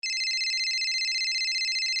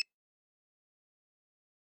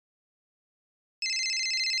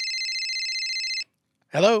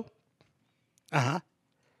Hello? Uh-huh.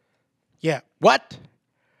 Yeah. What?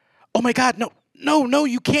 Oh, my God. No,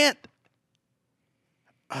 you can't.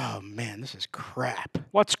 Oh, man, this is crap.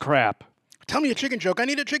 What's crap? Tell me a chicken joke. I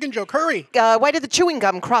need a chicken joke. Hurry. Why did the chewing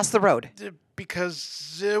gum cross the road?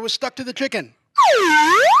 Because it was stuck to the chicken.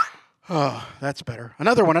 Oh, that's better.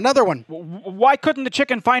 Another one. Why couldn't the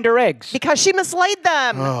chicken find her eggs? Because she mislaid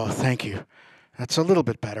them. Oh, thank you. That's a little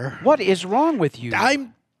bit better. What is wrong with you?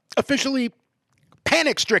 I'm officially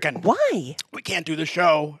panic-stricken. Why? We can't do the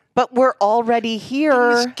show. But we're already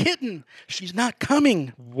here. Miss Kitten, she's not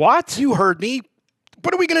coming. What? You heard me.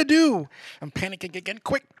 What are we going to do? I'm panicking again.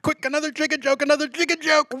 Quick, another chicken joke.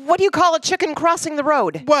 What do you call a chicken crossing the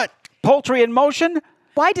road? What? Poultry in motion?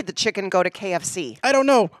 Why did the chicken go to KFC? I don't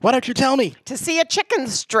know. Why don't you tell me? To see a chicken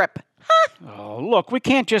strip. Oh, look, we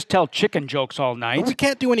can't just tell chicken jokes all night. We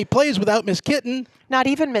can't do any plays without Miss Kitten. Not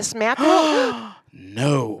even Miss Mackerel?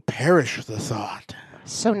 No, perish the thought.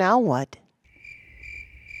 So now what?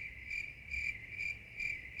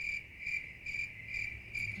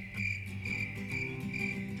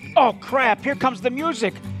 Oh, crap, here comes the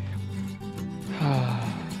music.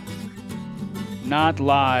 Not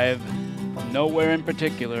live. From nowhere in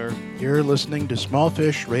particular. You're listening to Small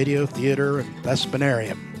Fish Radio Theater and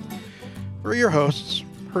Thespinarium. We're your hosts,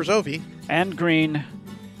 Herzovi. And Green,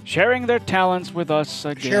 sharing their talents with us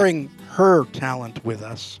again. Sharing her talent with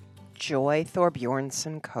us. Joy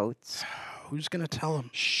Thorbjornson Coates. Who's going to tell him?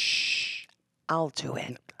 Shh. I'll do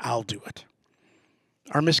it. I'll do it.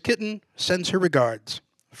 Our Miss Kitten sends her regards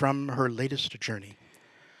from her latest journey.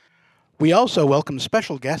 We also welcome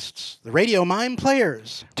special guests, the Radio Mime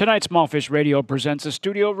Players. Tonight, Smallfish Radio presents a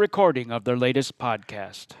studio recording of their latest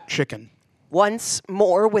podcast. Chicken. Once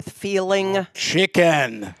more with feeling.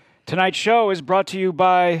 Chicken. Tonight's show is brought to you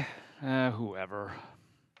by whoever.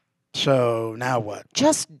 So, now what?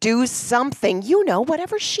 Just do something. You know,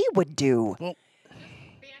 whatever she would do. Well,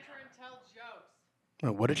 banter and tell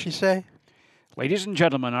jokes. What did she say? Ladies and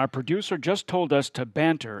gentlemen, our producer just told us to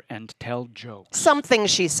banter and tell jokes. Something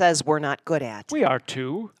she says we're not good at. We are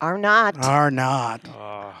too. Are not. Are not.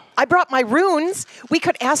 I brought my runes. We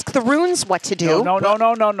could ask the runes what to do.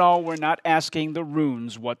 No. We're not asking the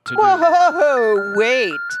runes what to do. Whoa,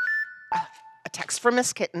 wait. A text from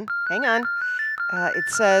Miss Kitten. Hang on. It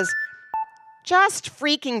says, just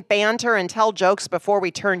freaking banter and tell jokes before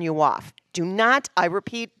we turn you off. Do not, I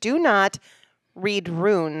repeat, do not read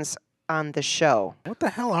runes on the show. What the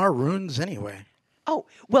hell are runes anyway? Oh,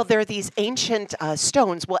 well, they're these ancient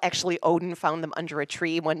stones. Well, actually, Odin found them under a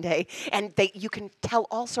tree one day, and you can tell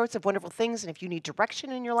all sorts of wonderful things, and if you need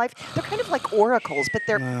direction in your life, they're kind of like oracles, but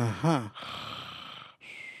they're... Uh-huh.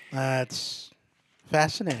 That's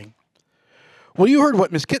fascinating. Well, you heard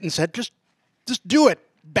what Miss Kitten said. Just do it.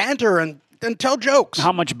 Banter and tell jokes.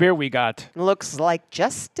 How much beer we got? Looks like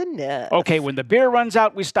just enough. Okay, when the beer runs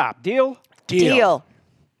out, we stop. Deal? Deal.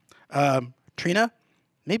 Trina,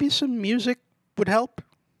 maybe some music would help?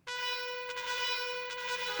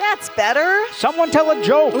 That's better. Someone tell a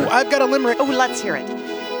joke. Oh, I've got a limerick. Oh, let's hear it.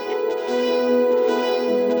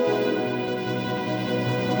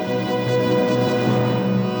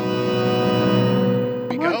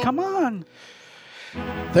 Come on.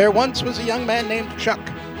 There once was a young man named Chuck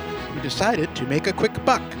who decided to make a quick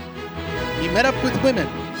buck. He met up with women,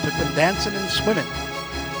 took them dancing and swimming,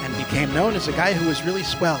 and became known as a guy who was really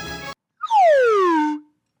swell.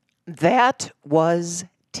 That was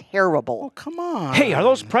terrible. Oh, come on. Hey, are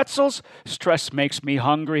those pretzels? Stress makes me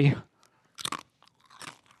hungry.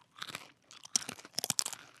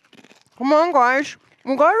 Come on, guys.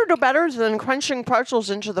 You gotta do better than crunching pretzels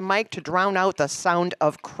into the mic to drown out the sound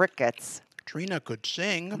of crickets. Trina could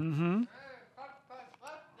sing. Mm-hmm.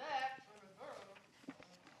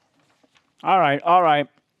 All right.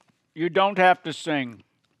 You don't have to sing.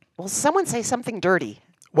 Well, someone say something dirty.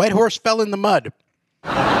 White horse fell in the mud.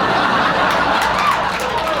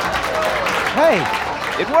 Hey,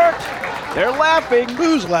 it worked. They're laughing.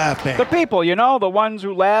 Who's laughing? The people, the ones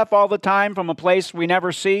who laugh all the time from a place we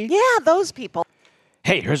never see. Yeah, those people.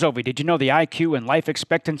 Hey, Herzovi, did you know the IQ and life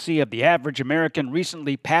expectancy of the average American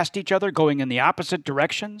recently passed each other going in the opposite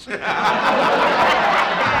directions? Ooh.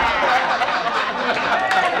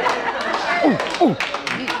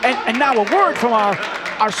 And now a word from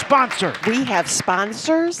our sponsor. We have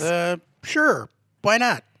sponsors? Sure. Why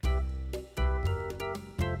not?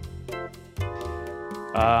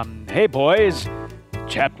 Hey, boys.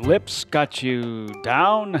 Chapped lips got you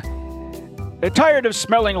down? Tired of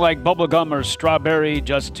smelling like bubblegum or strawberry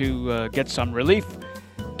just to get some relief?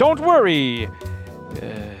 Don't worry.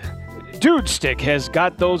 Dude Stick has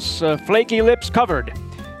got those flaky lips covered.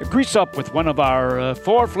 Grease up with one of our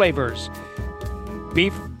 4 flavors.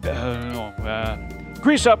 beef,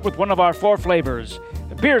 grease up with one of our 4 flavors: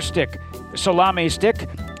 beer stick, salami stick,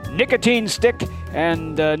 nicotine stick,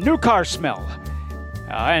 and new car smell.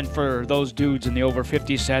 And for those dudes in the over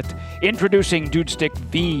 50 set, introducing Dude Stick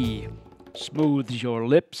V. Smooths your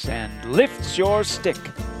lips and lifts your stick.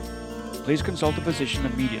 Please consult a physician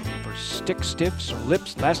immediately for stick stiffs or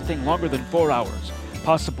lips lasting longer than 4 hours.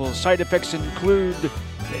 Possible side effects include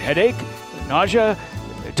headache, nausea,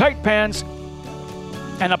 tight pants,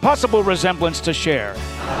 and a possible resemblance to Cher.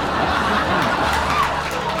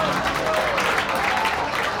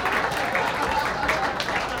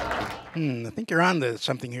 I think you're on to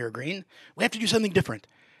something here, Green. We have to do something different.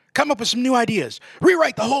 Come up with some new ideas.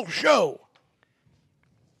 Rewrite the whole show.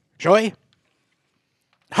 Joy,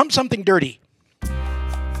 hum something dirty.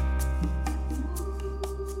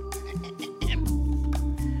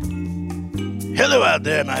 Hello out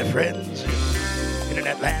there, my friends in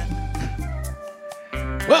Internet land.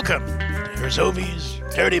 Welcome to Herzovi's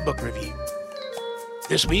Dirty Book Review.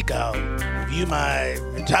 This week I'll review my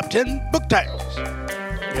top 10 book titles.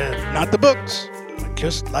 Not the books, but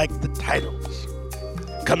just like the titles.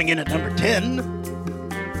 Coming in at number 10,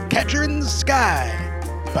 Catcher in the Sky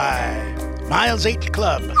by Miles H.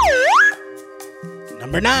 Clubb.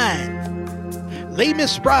 Number 9, Les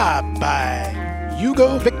Miserables by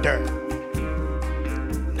Hugo Victor.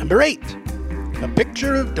 Number 8, A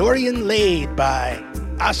Picture of Dorian Lade by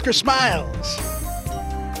Oscar Smiles.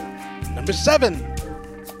 Number 7,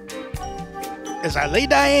 As I Lay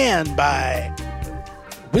Diane by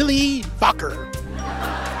Willie Fokker.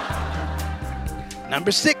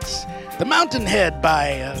 Number 6, The Mountainhead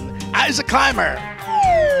by Isaac Clymer.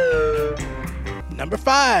 Number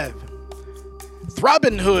 5,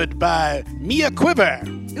 Throbbing Hood by Mia Quiver.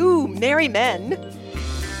 Ooh, Merry Men.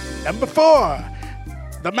 Number 4,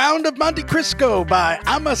 The Mound of Monte Cristo by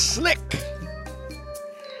Amma Slick.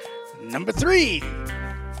 Number 3,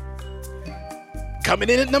 coming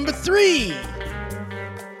in at number 3,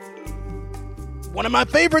 one of my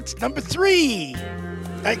favorites, number 3.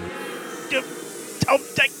 I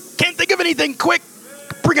can't think of anything. Quick,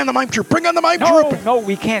 bring on the mime troupe. Bring on the mime troupe. No,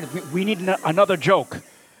 we can't. We need another joke.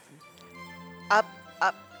 A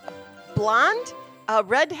blonde, a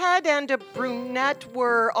redhead, and a brunette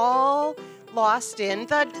were all lost in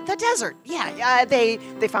the desert. Yeah, they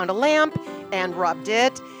found a lamp and rubbed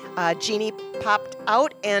it. Genie popped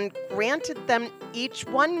out and granted them each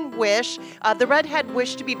one wish. The redhead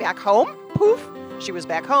wished to be back home. Poof, she was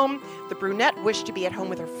back home. The brunette wished to be at home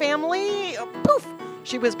with her family. Poof,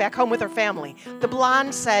 she was back home with her family. The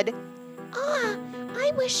blonde said,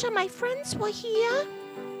 I wish my friends were here.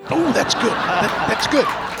 Oh, that's good. That's good.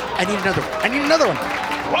 I need another one.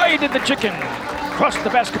 Why did the chicken cross the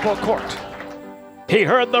basketball court? He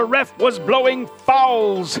heard the ref was blowing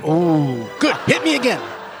fouls. Oh, good. Hit me again.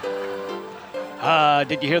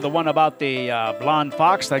 Did you hear the one about the blonde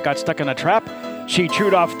fox that got stuck in a trap? She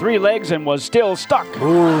chewed off 3 legs and was still stuck.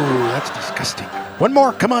 Oh, that's disgusting. One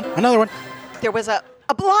more. Come on, another one. There was a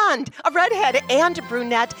blonde, a redhead, and a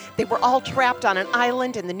brunette. They were all trapped on an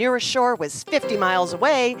island, and the nearest shore was 50 miles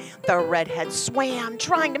away. The redhead swam,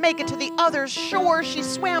 trying to make it to the other shore. She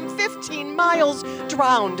swam 15 miles,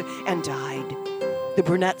 drowned, and died. The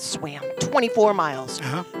brunette swam 24 miles,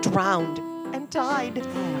 drowned, and died.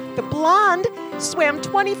 The blonde swam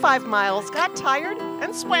 25 miles, got tired,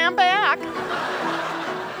 and swam back.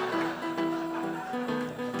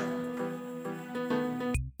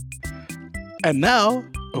 And now,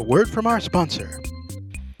 a word from our sponsor.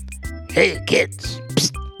 Hey kids,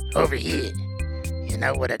 psst, over here. You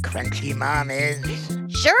know what a crunchy mom is?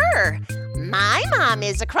 Sure. My mom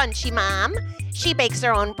is a crunchy mom. She bakes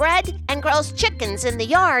her own bread and grows chickens in the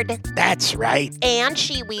yard. That's right. And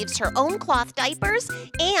she weaves her own cloth diapers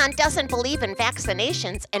and doesn't believe in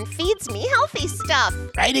vaccinations and feeds me healthy stuff.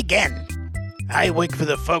 Right again. I work for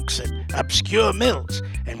the folks at Obscure Mills,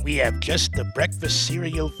 and we have just the breakfast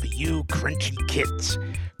cereal for you crunchy kids.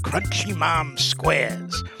 Crunchy Mom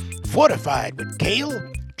Squares. Fortified with kale,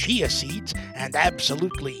 chia seeds, and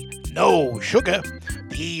absolutely no sugar,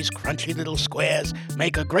 these crunchy little squares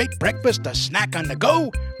make a great breakfast to snack on the go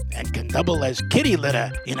and can double as kitty litter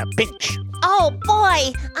in a pinch. Oh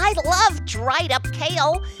boy, I love dried up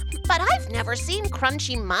kale, but I've never seen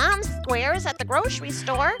Crunchy Mom Squares at the grocery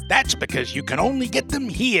store. That's because you can only get them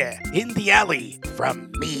here in the alley from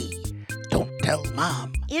me. Don't tell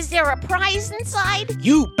Mom. Is there a prize inside?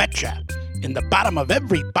 You betcha. In the bottom of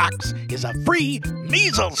every box is a free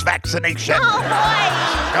measles vaccination. Oh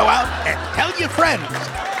boy! Go out and tell your friends.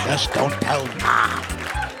 Just don't tell Mom.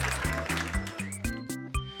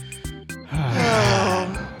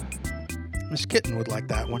 Miss Kitten would like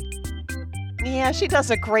that one. Yeah, she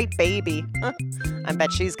does a great baby. I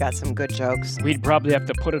bet she's got some good jokes. We'd probably have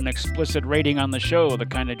to put an explicit rating on the show, the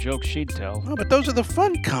kind of jokes she'd tell. Oh, but those are the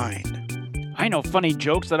fun kind. I know funny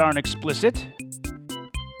jokes that aren't explicit.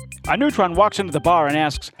 A neutron walks into the bar and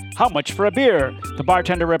asks, "How much for a beer?" The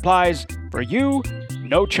bartender replies, "For you,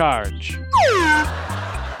 no charge."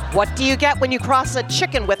 What do you get when you cross a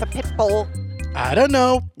chicken with a pit bull? I don't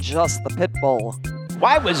know. Just the pit bull.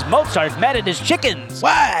 Why was Mozart mad at his chickens?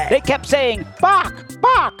 Why? They kept saying, "Bach,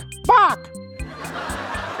 Bach, Bach."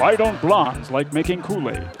 Why don't blondes like making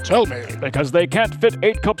Kool-Aid? Tell me. Because they can't fit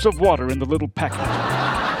 8 cups of water in the little packet.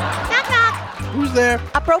 Knock, knock. Who's there?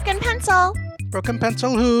 A broken pencil. Broken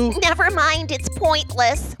pencil who? Never mind, it's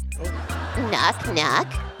pointless. Knock, knock.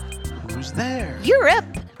 Who's there?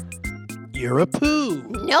 Europe. You're a poo.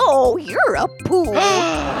 No, you're a poo.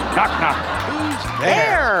 Knock, knock. Who's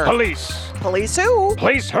There. Police. Police who?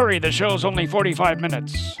 Please hurry, the show's only 45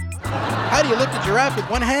 minutes. How do you lift a giraffe with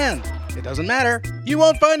one hand? It doesn't matter. You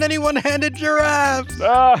won't find any one-handed giraffes.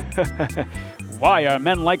 Why are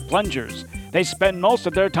men like plungers? They spend most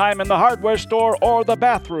of their time in the hardware store or the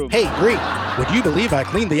bathroom. Hey, Greek, would you believe I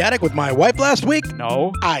cleaned the attic with my wife last week?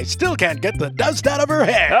 No. I still can't get the dust out of her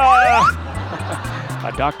hair.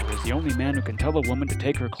 A doctor is the only man who can tell a woman to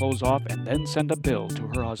take her clothes off and then send a bill to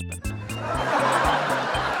her husband.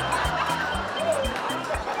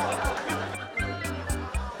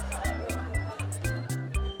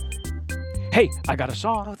 Hey, I got a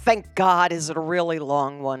song. Oh, thank God. Is it a really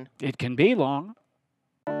long one? It can be long.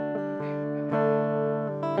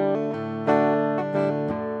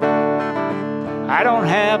 I don't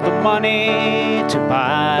have the money to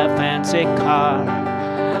buy a fancy car.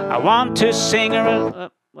 I want to sing her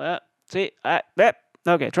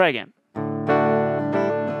okay, try again.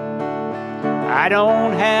 I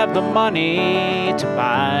don't have the money to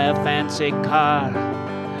buy a fancy car.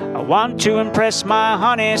 I want to impress my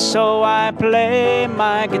honey, so I play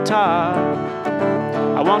my guitar.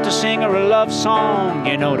 I want to sing her a love song,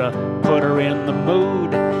 to put her in the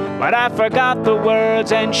mood. But I forgot the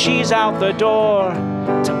words and she's out the door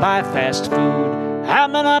to buy fast food.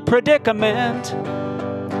 I'm in a predicament.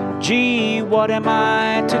 Gee, what am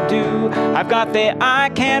I to do? I've got the I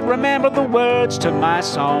can't remember the words to my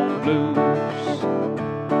song blues.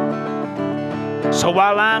 So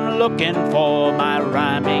while I'm looking for my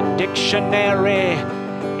rhyming dictionary,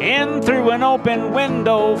 in through an open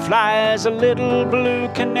window flies a little blue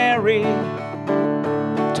canary.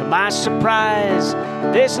 To my surprise,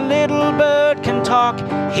 this little bird can talk.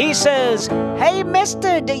 He says, "Hey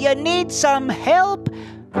mister, do you need some help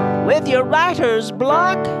with your writer's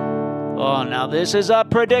block?" Oh, now this is a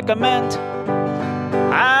predicament.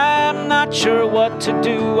 I'm not sure what to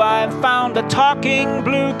do. I've found a talking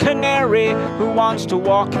blue canary who wants to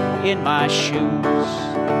walk in my shoes.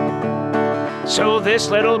 So this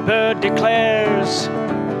little bird declares,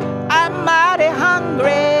 "I'm mighty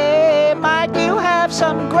hungry. Might you have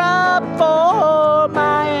some grub for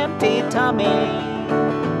my empty tummy?"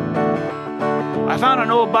 I found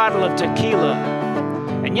an old bottle of tequila,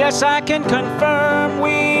 and yes, I can confirm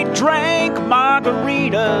we drank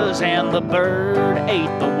margaritas and the bird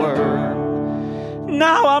ate the worm.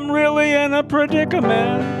 Now I'm really in a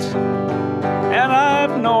predicament, and I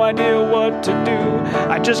have no idea what to do.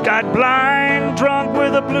 I just got blind drunk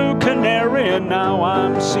with a blue canary, and now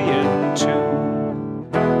I'm seeing too.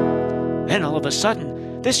 Then all of a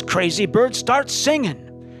sudden, this crazy bird starts singing.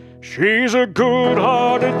 She's a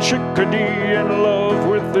good-hearted chickadee in love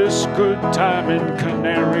with this good-timing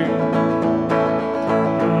canary.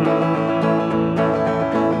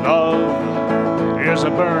 Love is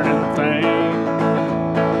a burning thing,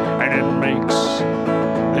 and it makes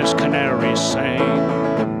this canary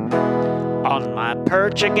sing. On my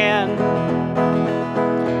perch again,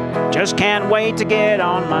 just can't wait to get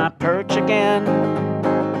on my perch again.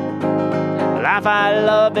 Life I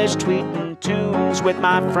love is tweeting tunes with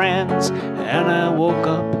my friends, and I woke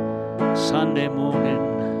up Sunday morning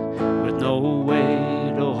with no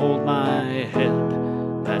way to hold my head.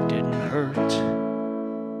 That didn't hurt.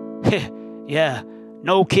 Yeah,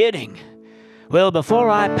 no kidding. Well, before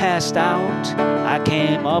I passed out, I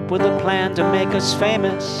came up with a plan to make us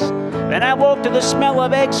famous. Then I woke to the smell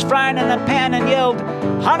of eggs frying in a pan and yelled,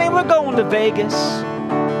 "Honey, we're going to Vegas."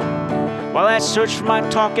 While I searched for my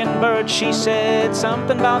talking bird, she said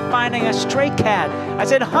something about finding a stray cat. I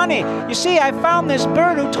said, "Honey, you see, I found this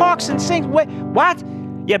bird who talks and sings." Wait, what?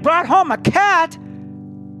 You brought home a cat?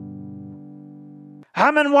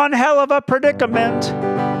 I'm in one hell of a predicament,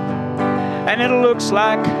 and it looks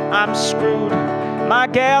like I'm screwed. My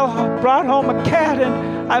gal brought home a cat,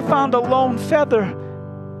 and I found a lone feather.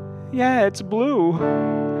 Yeah, it's blue.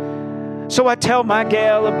 So I tell my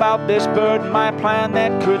gal about this bird and my plan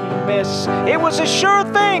that couldn't miss. It was a sure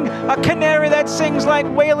thing, a canary that sings like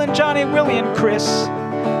Waylon, Johnny, Willie, and Chris.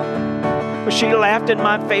 But she laughed in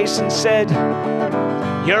my face and said,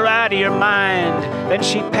 "You're out of your mind." Then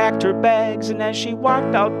she packed her bags, and as she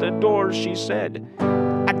walked out the door, she said,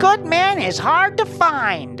 "A good man is hard to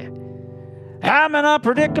find. I'm in a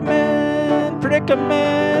predicament.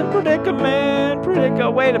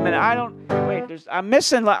 Wait a minute, I'm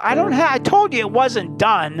missing. I told you it wasn't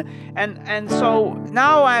done, and so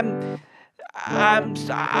now I'm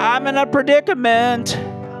in a predicament.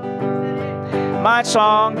 My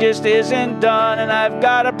song just isn't done, and I've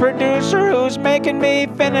got a producer who's making me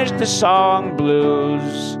finish the song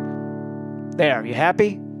blues." There, you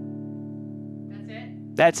happy?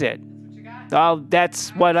 That's it. Oh, that's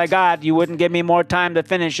what I got. You wouldn't give me more time to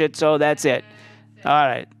finish it, so that's it. All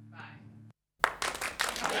right.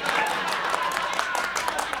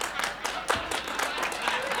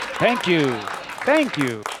 Thank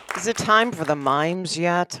you. Is it time for the mimes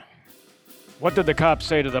yet? What did the cops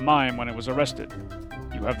say to the mime when it was arrested?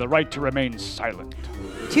 You have the right to remain silent.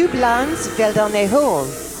 Two blondes fell down a hole.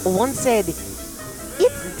 One said,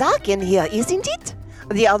 "It's dark in here, isn't it?"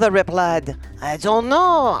 The other replied, "I don't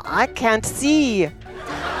know. I can't see."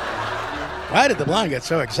 Why did the blonde get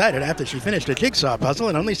so excited after she finished a jigsaw puzzle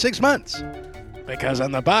in only 6 months? Because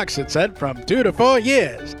on the box it said from 2 to 4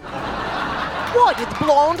 years. Why did the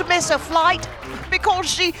blonde miss a flight?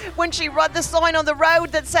 Because when she read the sign on the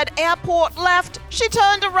road that said airport left, she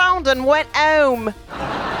turned around and went home.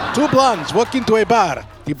 Two blondes walk into a bar.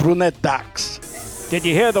 The brunette ducks. Did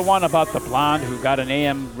you hear the one about the blonde who got an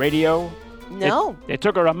AM radio? No. It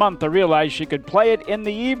took her a month to realize she could play it in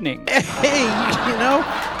the evening. Hey,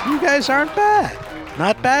 you guys aren't bad.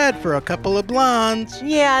 Not bad for a couple of blondes.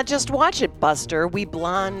 Yeah, just watch it, Buster. We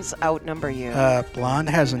blondes outnumber you. Blonde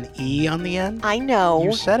has an E on the end? I know.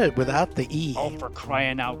 You said it without the E. Oh, for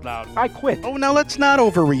crying out loud. I quit. Oh, now let's not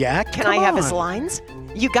overreact. Can Come I have on. his lines?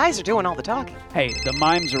 You guys are doing all the talking. Hey, the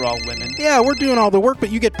mimes are all women. Yeah, we're doing all the work,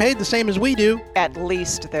 but you get paid the same as we do. At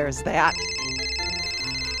least there's that.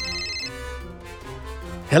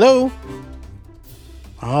 Hello?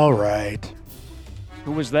 All right.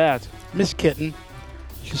 Who was that? Miss Kitten.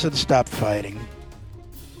 She said stop fighting.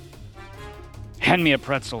 Hand me a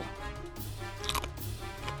pretzel.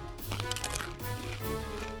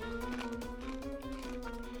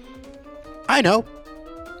 I know.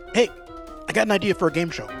 Hey, I got an idea for a game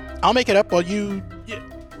show. I'll make it up while you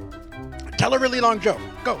tell a really long joke.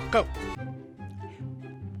 Go.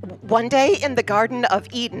 One day in the Garden of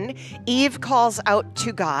Eden, Eve calls out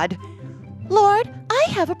to God, "Lord, I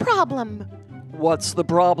have a problem." "What's the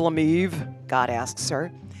problem, Eve?" God asks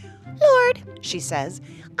her. "Lord," she says,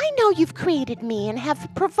 "I know you've created me and have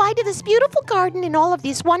provided this beautiful garden and all of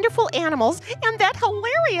these wonderful animals and that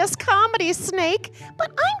hilarious comedy snake, but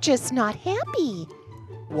I'm just not happy."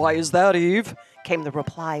 "Why is that, Eve?" came the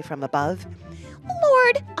reply from above.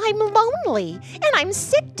 "Lord, I'm lonely and I'm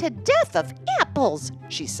sick to death of apples,"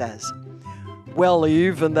 she says. "Well,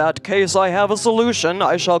 Eve, in that case I have a solution.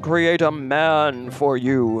 I shall create a man for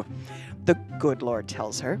you," the good Lord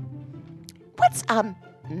tells her. "What's a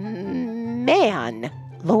man,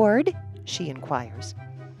 Lord?" she inquires.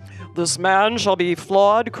 "This man shall be a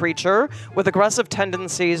flawed creature with aggressive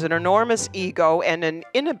tendencies, an enormous ego, and an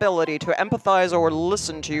inability to empathize or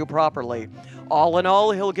listen to you properly. All in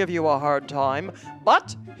all, he'll give you a hard time,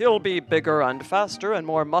 but he'll be bigger and faster and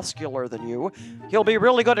more muscular than you. He'll be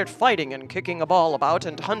really good at fighting and kicking a ball about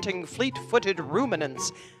and hunting fleet-footed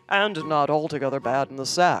ruminants, and not altogether bad in the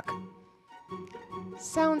sack."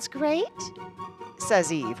 "Sounds great,"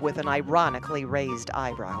 says Eve with an ironically raised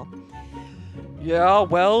eyebrow. "Yeah,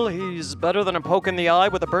 well, he's better than a poke in the eye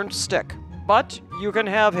with a burnt stick. But you can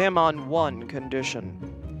have him on one condition."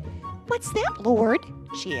 "What's that, Lord?"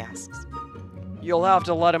 she asks. "You'll have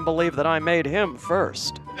to let him believe that I made him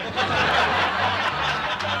first."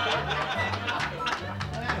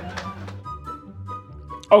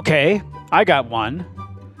 Okay, I got one.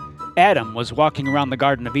 Adam was walking around the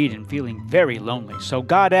Garden of Eden feeling very lonely, so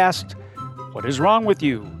God asked, "What is wrong with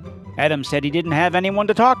you?" Adam said he didn't have anyone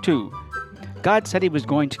to talk to. God said he was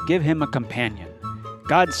going to give him a companion.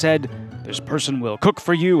 God said, "This person will cook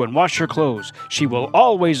for you and wash your clothes. She will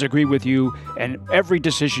always agree with you in every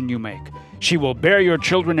decision you make. She will bear your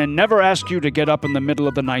children and never ask you to get up in the middle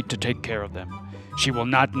of the night to take care of them. She will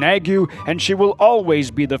not nag you, and she will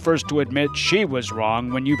always be the first to admit she was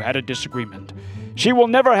wrong when you've had a disagreement. She will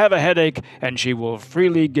never have a headache, and she will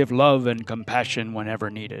freely give love and compassion whenever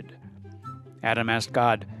needed." Adam asked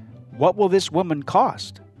God, "What will this woman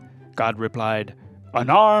cost?" God replied, "An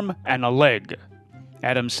arm and a leg."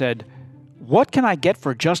 Adam said, What can I get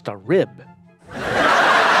for just a rib?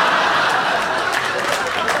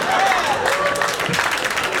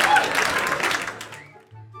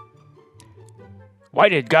 Why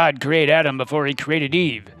did God create Adam before he created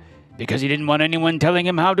Eve? Because he didn't want anyone telling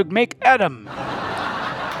him how to make Adam.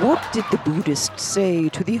 What did the Buddhist say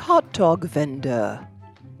to the hot dog vendor?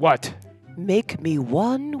 What? Make me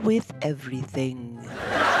one with everything.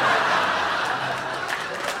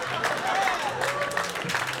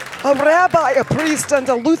 A rabbi, a priest, and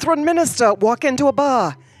a Lutheran minister walk into a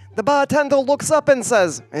bar. The bartender looks up and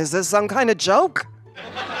says, "Is this some kind of joke?"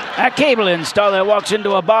 A cable installer walks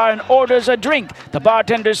into a bar and orders a drink. The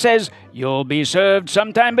bartender says, "You'll be served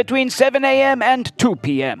sometime between 7 a.m. and 2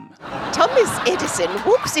 p.m. Thomas Edison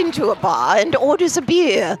walks into a bar and orders a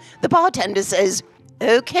beer. The bartender says,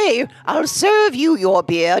 "Okay, I'll serve you your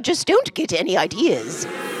beer, just don't get any ideas."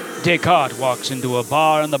 Descartes walks into a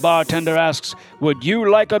bar and the bartender asks, "Would you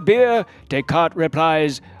like a beer?" Descartes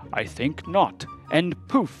replies, "I think not." And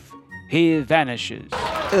poof, he vanishes.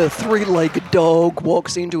 A three-legged dog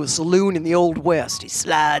walks into a saloon in the Old West. He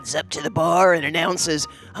slides up to the bar and announces,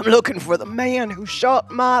 "I'm looking for the man who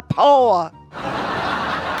shot my paw."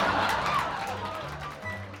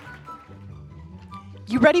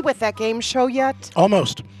 You ready with that game show yet?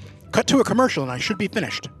 Almost. Cut to a commercial and I should be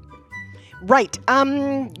finished. Right.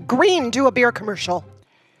 Green, do a beer commercial.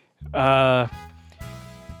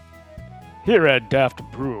 Here at Daft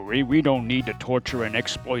Brewery, we don't need to torture and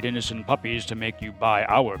exploit innocent puppies to make you buy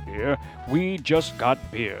our beer. We just got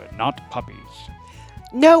beer, not puppies.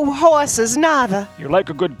 No horses, neither. You like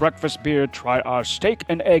a good breakfast beer, try our steak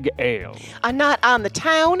and egg ale. I'm not on the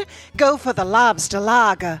town. Go for the lobster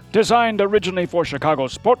lager. Designed originally for Chicago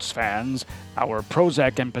sports fans, our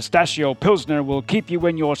Prozac and Pistachio Pilsner will keep you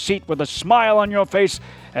in your seat with a smile on your face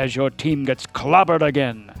as your team gets clobbered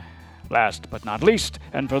again. Last but not least,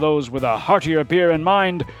 and for those with a heartier beer in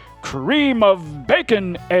mind, Cream of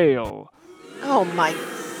Bacon Ale. Oh my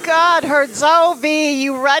God, Herzovi,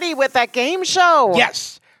 you ready with that game show?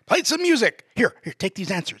 Yes. Play some music. Here, take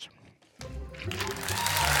these answers.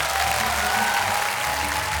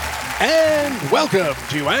 And welcome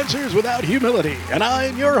to Answers Without Humility. And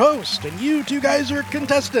I'm your host, and you two guys are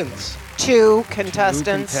contestants. Two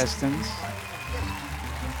contestants.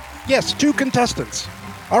 Yes, 2 contestants.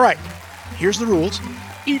 All right, here's the rules.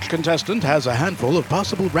 Each contestant has a handful of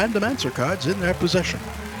possible random answer cards in their possession.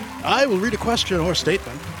 I will read a question or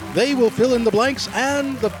statement. They will fill in the blanks,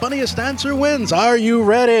 and the funniest answer wins. Are you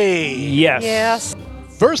ready? Yes. Yes.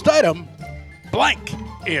 First item, blank.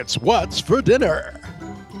 It's what's for dinner.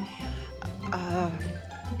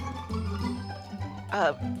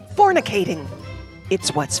 Fornicating.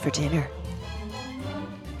 It's what's for dinner.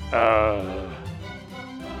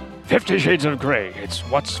 50 Shades of Grey. It's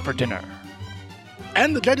what's for dinner.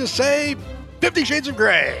 And the judges say 50 Shades of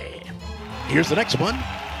Grey. Here's the next one.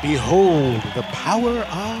 Behold the power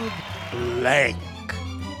of blank.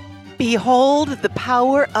 Behold the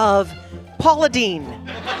power of Paula Deen.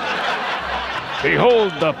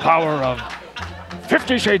 Behold the power of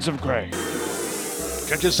 50 Shades of Grey.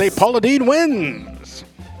 Judges say Paula Deen wins.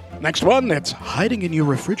 Next one, it's hiding in your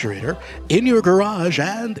refrigerator, in your garage,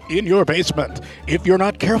 and in your basement. If you're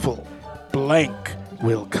not careful, blank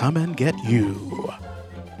will come and get you.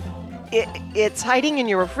 It's hiding in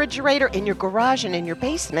your refrigerator, in your garage, and in your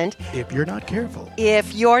basement. If you're not careful.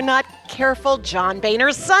 If you're not careful, John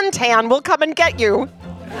Boehner's suntan will come and get you.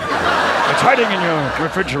 It's hiding in your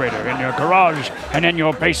refrigerator, in your garage, and in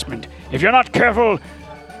your basement. If you're not careful,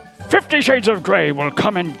 50 Shades of Grey will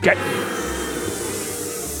come and get you.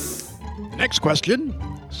 Next question.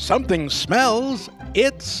 Something smells,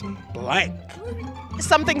 it's blank.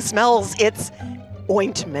 Something smells, it's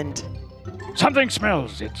ointment. Something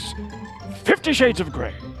smells. It's 50 Shades of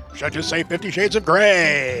Grey. Judges say 50 Shades of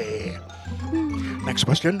Grey. Next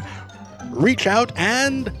question. Reach out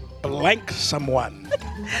and blank someone.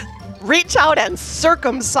 Reach out and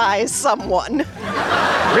circumcise someone.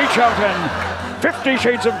 Reach out and 50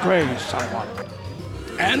 Shades of Grey, someone.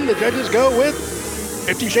 And the judges go with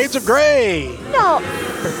 50 Shades of Grey. No.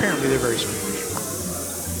 Apparently they're very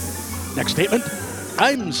Swedish. Next statement.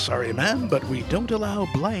 I'm sorry, ma'am, but we don't allow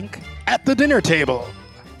blank at the dinner table.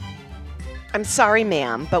 I'm sorry,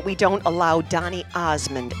 ma'am, but we don't allow Donny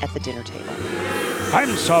Osmond at the dinner table.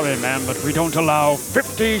 I'm sorry, ma'am, but we don't allow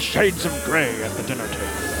 50 Shades of Grey at the dinner table.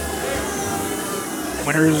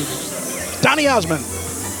 Winner's Donny Osmond.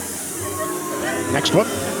 Next one.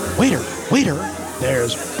 Waiter,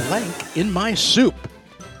 there's blank in my soup.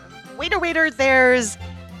 Waiter, there's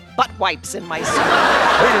butt wipes in my soup.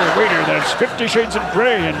 Waiter, there's 50 Shades of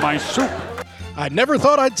Grey in my soup. I never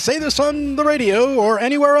thought I'd say this on the radio or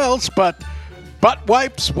anywhere else, but Butt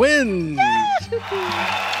Wipes wins.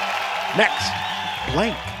 Next,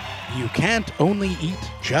 blank. You can't only eat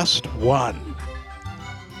just one.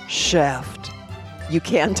 Shaft. You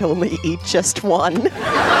can't only eat just one.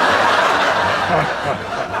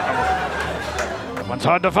 That one's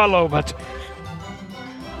hard to follow, but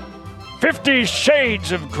 50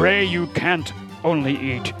 Shades of Grey, you can't only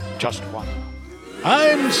eat just one.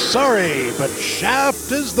 I'm sorry, but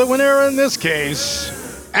Shaft is the winner in this case.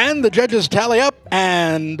 And the judges tally up,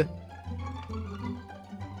 and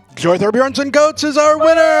Joy Thorbjornsen Goats is our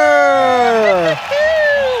winner!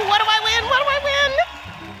 What do I win? What do I win?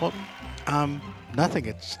 Well,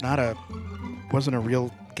 nothing. Wasn't a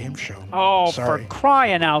real game show. Oh, sorry. for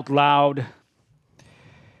crying out loud.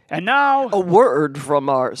 And now, A word from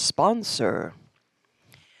our sponsor.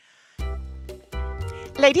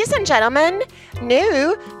 Ladies and gentlemen,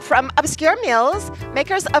 new from Obscure Meals,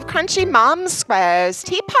 makers of Crunchy Mom Squares,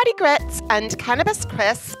 Tea Party Grits, and Cannabis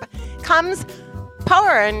Crisp, comes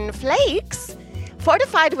Porn Flakes,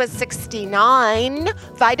 fortified with 69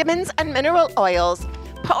 vitamins and mineral oils.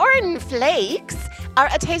 Porn Flakes are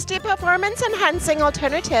a tasty performance-enhancing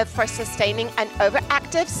alternative for sustaining an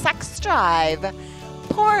overactive sex drive.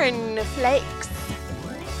 Porn Flakes.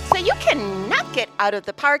 So you can knock it out of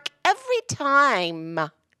the park every time.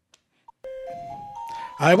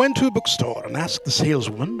 I went to a bookstore and asked the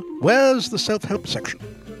saleswoman, where's the self-help section?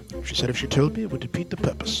 She said if she told me, it would defeat the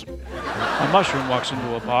purpose. a mushroom walks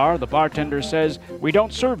into a bar. The bartender says, "We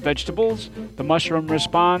don't serve vegetables." The mushroom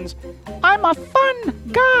responds, "I'm a fun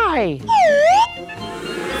guy."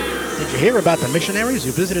 Did you hear about the missionaries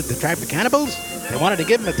who visited the tribe of cannibals? They wanted to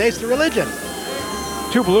give them a taste of religion.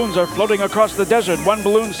 Two balloons are floating across the desert. One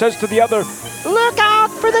balloon says to the other, Look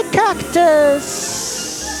out for the cactus.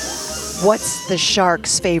 What's the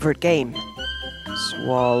shark's favorite game?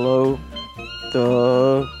 Swallow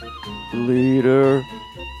the leader.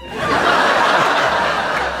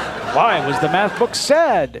 "Why was the math book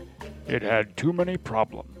sad?" "It had too many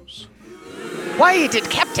problems." Why did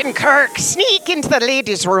Captain Kirk sneak into the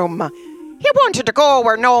ladies' room? He wanted to go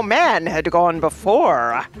where no man had gone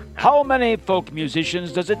before. "How many folk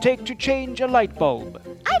musicians does it take to change a light bulb?"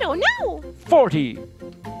 I don't know. 40.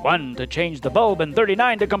 1 to change the bulb and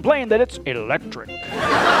 39 to complain that it's electric.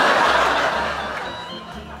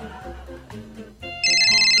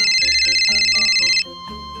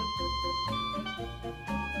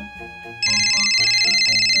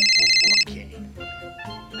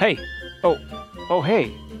 Hey. Oh,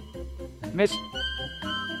 hey. Miss...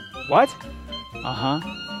 What? Uh-huh.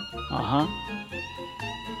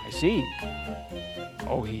 I see.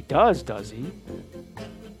 Oh, he does he?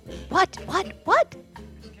 What?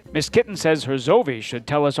 Miss Kitten says her Zovi should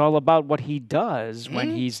tell us all about what he does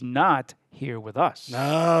when he's not here with us.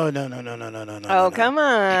 No. Oh, come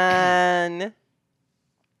on.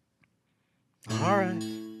 All right.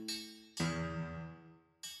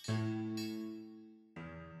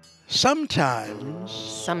 Sometimes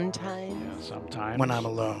Sometimes. when I'm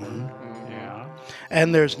alone Yeah.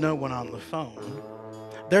 and there's no one on the phone,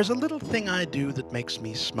 there's a little thing I do that makes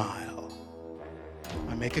me smile.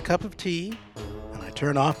 I make a cup of tea, and I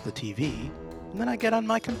turn off the TV, and then I get on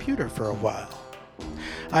my computer for a while.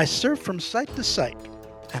 I surf from site to site,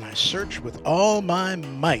 and I search with all my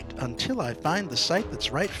might until I find the site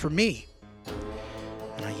that's right for me.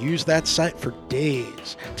 And I use that site for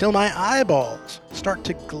days, till my eyeballs start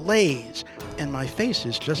to glaze, and my face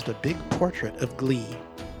is just a big portrait of glee.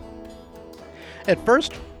 At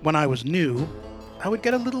first, when I was new, I would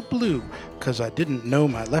get a little blue, 'cause I didn't know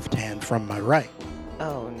my left hand from my right.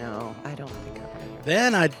 Oh, no. I don't think I can.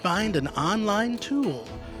 Then I'd find an online tool,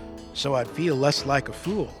 so I'd feel less like a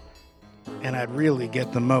fool, and I'd really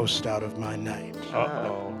get the most out of my night.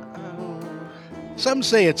 Uh-oh. Some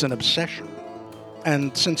say it's an obsession,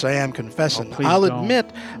 and since I am confessing, Oh, please I'll don't.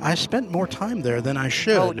 admit I spent more time there than I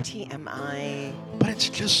should. Oh, TMI. But it's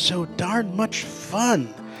just so darn much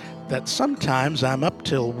fun that sometimes I'm up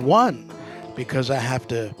till 1 because I have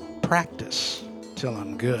to practice till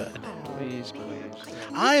I'm good. Please.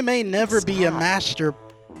 I may never be a master,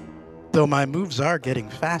 though my moves are getting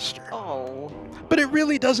faster. Oh. But it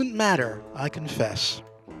really doesn't matter, I confess.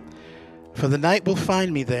 For the night will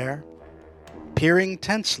find me there, peering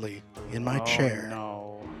tensely in my chair,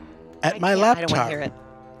 No. at my I don't want to laptop, hear it.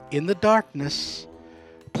 in the darkness,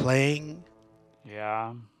 playing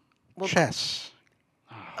Yeah. chess.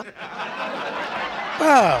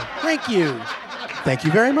 Oh, thank you. Thank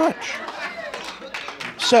you very much.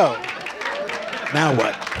 So, now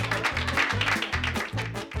what?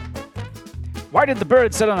 Why did the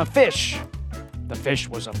bird sit on a fish? The fish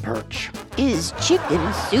was a perch. Is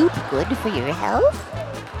chicken soup good for your health?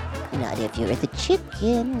 Not if you're the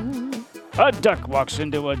chicken. A duck walks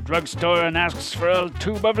into a drugstore and asks for a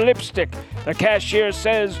tube of lipstick. The cashier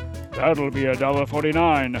says, "That'll be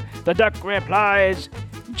 $1.49. The duck replies,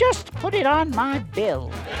 "Just put it on my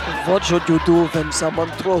bill." What should you do when someone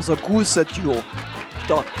throws a goose at you?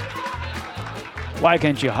 Duck. Why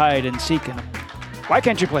can't you hide and seek Why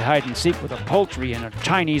can't you play hide and seek with a poultry in a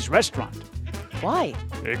Chinese restaurant? Why?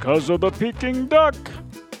 Because of the Peking duck.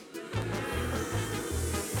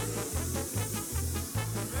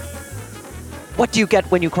 What do you get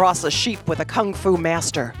when you cross a sheep with a kung fu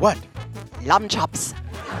master? What? Lamb chops.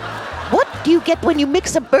 What do you get when you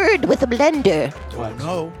mix a bird with a blender? Oh,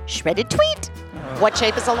 no. Shredded tweet. What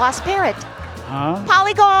shape is a lost parrot? Huh?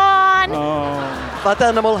 Polygon. Oh, That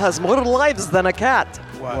animal has more lives than a cat.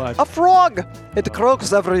 what? A frog. It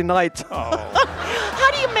croaks every night.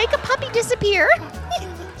 How do you make a puppy disappear?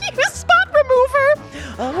 Use spot remover.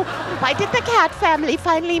 Oh, why did the cat family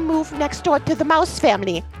finally move next door to the mouse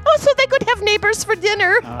family? Oh, so they could have neighbors for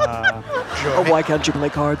dinner. Oh, why can't you play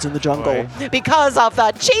cards in the jungle? Because of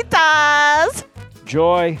the cheetahs.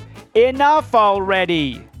 Joy, enough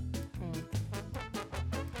already.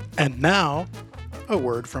 And now, a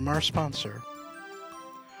word from our sponsor.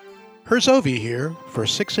 Herzovi here for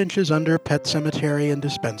 6 Inches Under Pet Cemetery and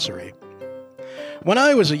Dispensary. When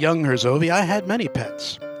I was a young Herzovi, I had many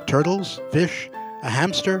pets. Turtles, fish, a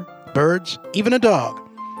hamster, birds, even a dog.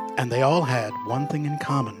 And they all had one thing in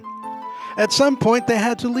common. At some point they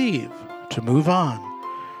had to leave, to move on,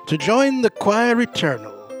 to join the choir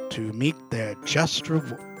eternal, to meet their just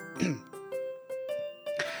reward.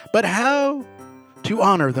 But how to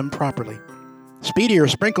honor them properly? Speedy or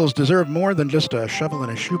Sprinkles deserve more than just a shovel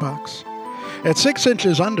and a shoebox. At 6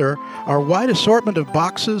 Inches Under, our wide assortment of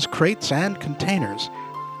boxes, crates, and containers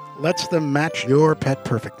lets them match your pet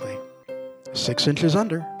perfectly. 6 Inches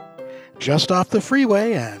Under, just off the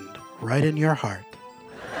freeway and right in your heart.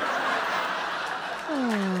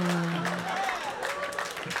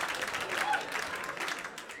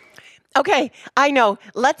 Okay, I know.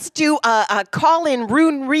 Let's do a call-in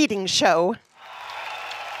rune reading show.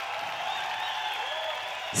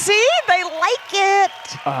 See? They like it.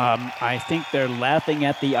 I think they're laughing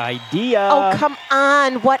at the idea. Oh, come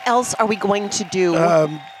on. What else are we going to do?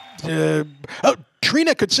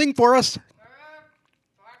 Trina could sing for us.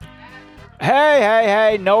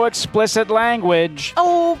 Hey, no explicit language.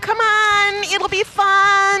 Oh, come on. It'll be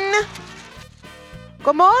fun.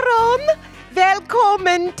 God morgon.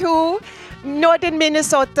 Välkommen to Northern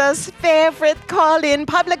Minnesota's favorite call-in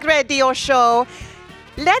public radio show.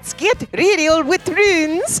 Let's get real with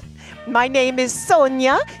runes. My name is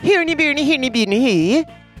Sonia, Hirni.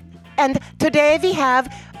 And today we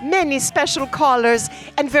have many special callers,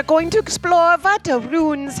 and we're going to explore what the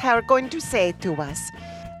runes are going to say to us.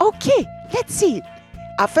 Okay, let's see.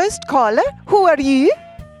 Our first caller, who are you?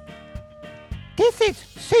 This is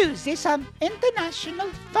Susie from International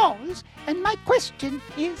Falls, and my question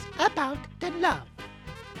is about the love.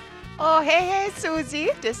 Oh, hey, Susie.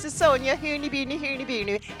 This is Sonia, Hirni.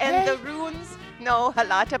 And Hey. the runes know a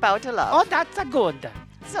lot about Oh, love. that's a good.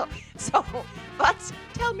 So, what?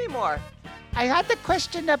 Tell me more. I had a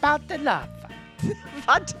question about the love.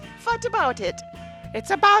 What about it? It's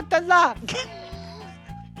about the love.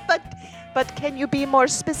 But can you be more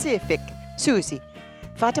specific, Susie?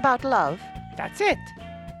 What about love? That's it.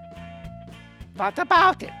 What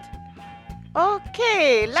about it?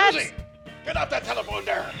 Okay, let's. Susie, get off that telephone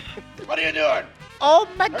there. What are you doing? Oh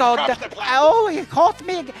my God! cross the plan. Oh, he caught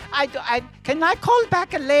me. Can I call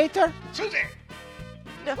back later? Susie,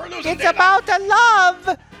 we're losing It's daylight. about the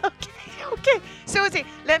love. Okay, Susie,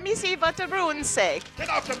 let me see what the runes say. Get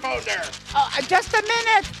off the phone there. Oh, just a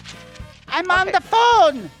minute. I'm on Okay. the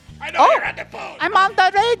phone. I know you're on the phone. I'm on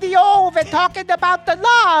the radio. We're talking about the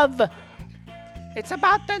love. It's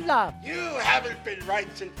about the love. You haven't been right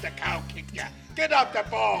since the cow kicked you. Get off the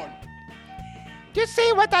phone. You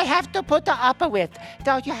see what I have to put up with?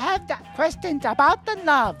 Don't you have the questions about the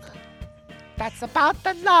love? That's about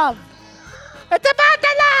the love. It's about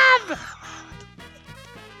the love!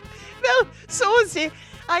 Well, Susie,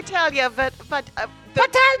 I tell you, but But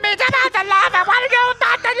tell me it's about the love. I want to know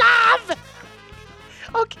about the love.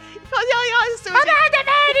 okay, yeah, Susie. I'm on the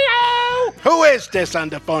radio. Who is this on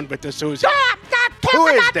the phone with the Susie? Stop talking Who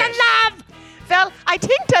is about this? the love. Well, I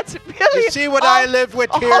think that's really. You see what I live with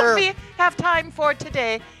all here? we have time for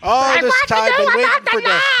today. All I this want to time, know been waiting about the for the.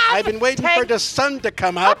 love. I've been waiting for Take- the sun to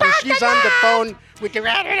come up, and About she's the on the love. phone with the.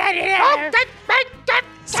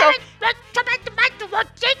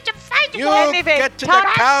 You Anyway, get to the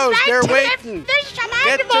talk- cows. They're waiting.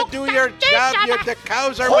 Get to do your job. The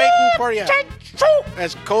cows are waiting for you.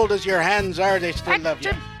 As cold as your hands are, they still love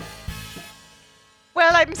you.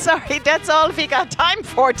 Well, I'm sorry, that's all we got time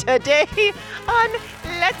for today on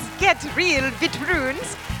Let's Get Real with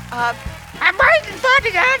Runes. I'm waiting for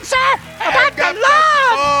the answer about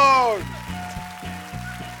the love.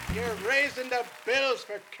 You're raising the bills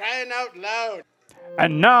for crying out loud.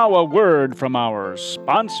 And now a word from our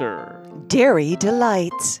sponsor. Dairy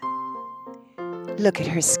Delights. Look at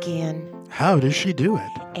her skin. How does she do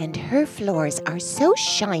it? And her floors are so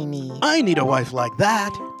shiny. I need a wife like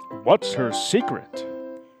that. What's her secret?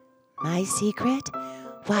 My secret?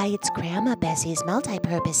 Why, it's Grandma Bessie's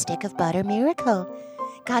multi-purpose stick of butter miracle.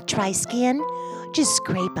 Got dry skin? Just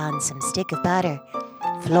scrape on some stick of butter.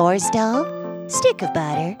 Floors dull? Stick of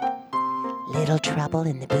butter. Little trouble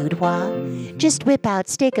in the boudoir? Just whip out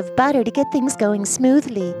stick of butter to get things going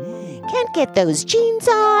smoothly. Can't get those jeans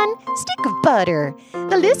on? Stick of butter.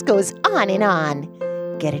 The list goes on and on.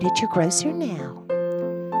 Get it at your grocer now.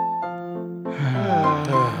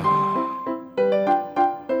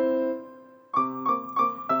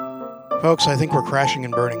 Folks, I think we're crashing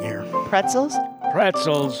and burning here. Pretzels?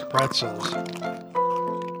 Pretzels. Pretzels.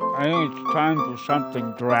 I think it's time for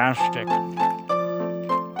something drastic.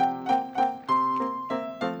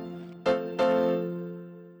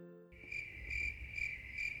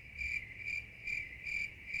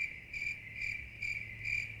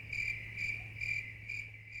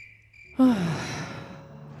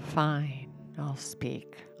 Fine, I'll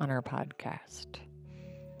speak on our podcast.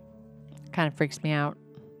 Kind of freaks me out.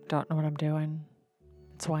 Don't know what I'm doing.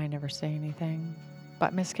 That's why I never say anything.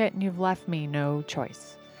 But Miss Kitten, you've left me no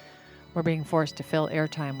choice. We're being forced to fill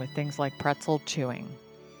airtime with things like pretzel chewing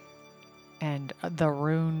and the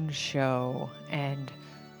Rune Show and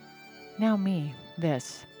now me,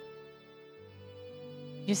 this.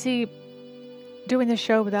 You see, doing this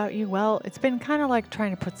show without you, well, it's been kind of like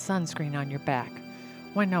trying to put sunscreen on your back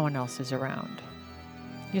when no one else is around.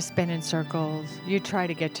 You spin in circles, you try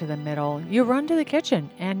to get to the middle, you run to the kitchen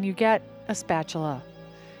and you get a spatula.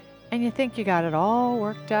 And you think you got it all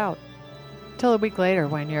worked out. Till a week later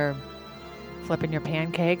when you're flipping your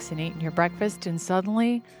pancakes and eating your breakfast and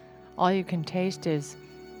suddenly all you can taste is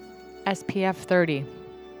SPF 30.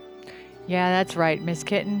 Yeah, that's right, Miss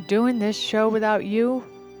Kitten. Doing this show without you,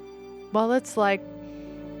 well, it's like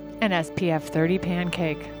an SPF 30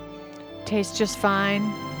 pancake. Tastes just fine,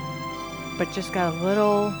 but just got a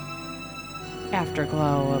little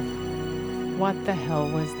afterglow of what the hell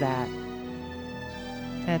was that?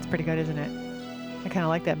 That's pretty good, isn't it? I kind of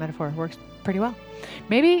like that metaphor. It works pretty well.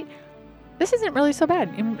 Maybe this isn't really so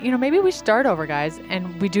bad. You know, maybe we start over, guys,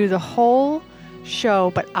 and we do the whole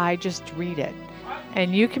show, but I just read it.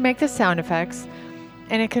 And you can make the sound effects,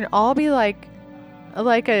 and it can all be like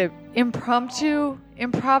a impromptu,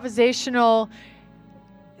 improvisational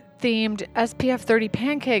themed SPF 30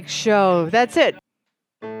 pancake show. That's it.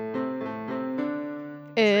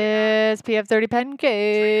 SPF 30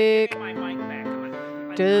 pancake.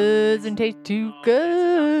 Doesn't taste too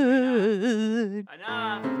good.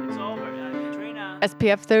 Enough. It's over. Trina.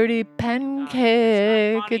 SPF 30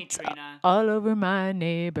 pancake. It's all over my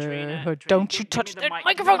neighborhood. Trina, Don't you touch give me that the mic.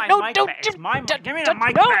 microphone. Give me No, my mic don't. back. It's my mic. Give me the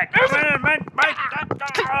mic no. back. Give me the mic.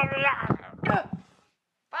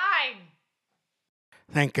 Fine.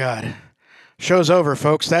 Thank God. Show's over,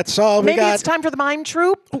 folks. That's all we Maybe got. it's time for the mime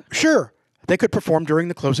troupe. Oh, sure. They could perform during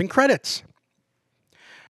the closing credits.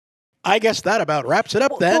 I guess that about wraps it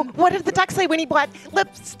up then. What did the duck say when he bought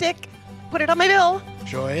lipstick? Put it on my bill.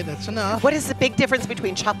 Joy, that's enough. What is the big difference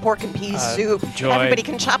between chopped pork and pea soup? Joy. Everybody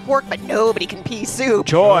can chop pork, but nobody can pea soup.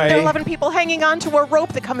 Joy. There are 11 people hanging on to a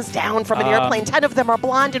rope that comes down from an airplane. 10 of them are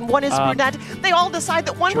blonde and one is brunette. They all decide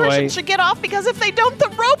that one Joy. person should get off because if they don't, the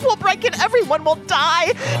rope will break and everyone will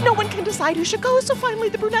die. No one can decide who should go, so finally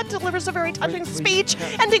the brunette delivers a very touching speech,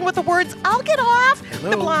 ending with the words, "I'll get off."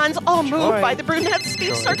 The blondes, all moved by the brunette's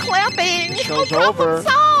speech, start clapping. show's Problem over.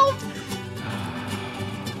 solved.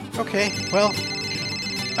 Okay, well.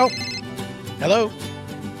 Oh. Hello?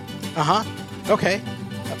 Uh-huh. Okay.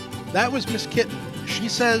 That was Miss Kitten. She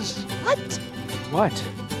says... What?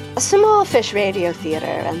 Small Fish Radio Theatre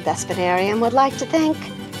and Thespinarium would like to thank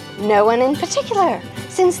no one in particular,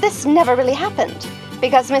 since this never really happened,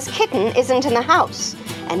 because Miss Kitten isn't in the house.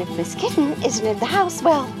 And if Miss Kitten isn't in the house,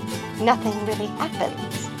 well, nothing really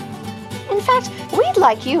happens. In fact, we'd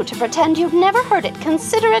like you to pretend you've never heard it.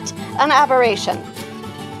 Consider it an aberration.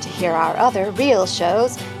 To hear our other real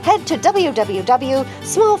shows, head to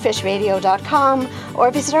www.smallfishradio.com or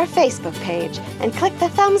visit our Facebook page and click the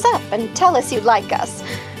thumbs up and tell us you'd like us,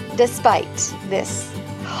 despite this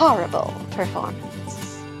horrible performance.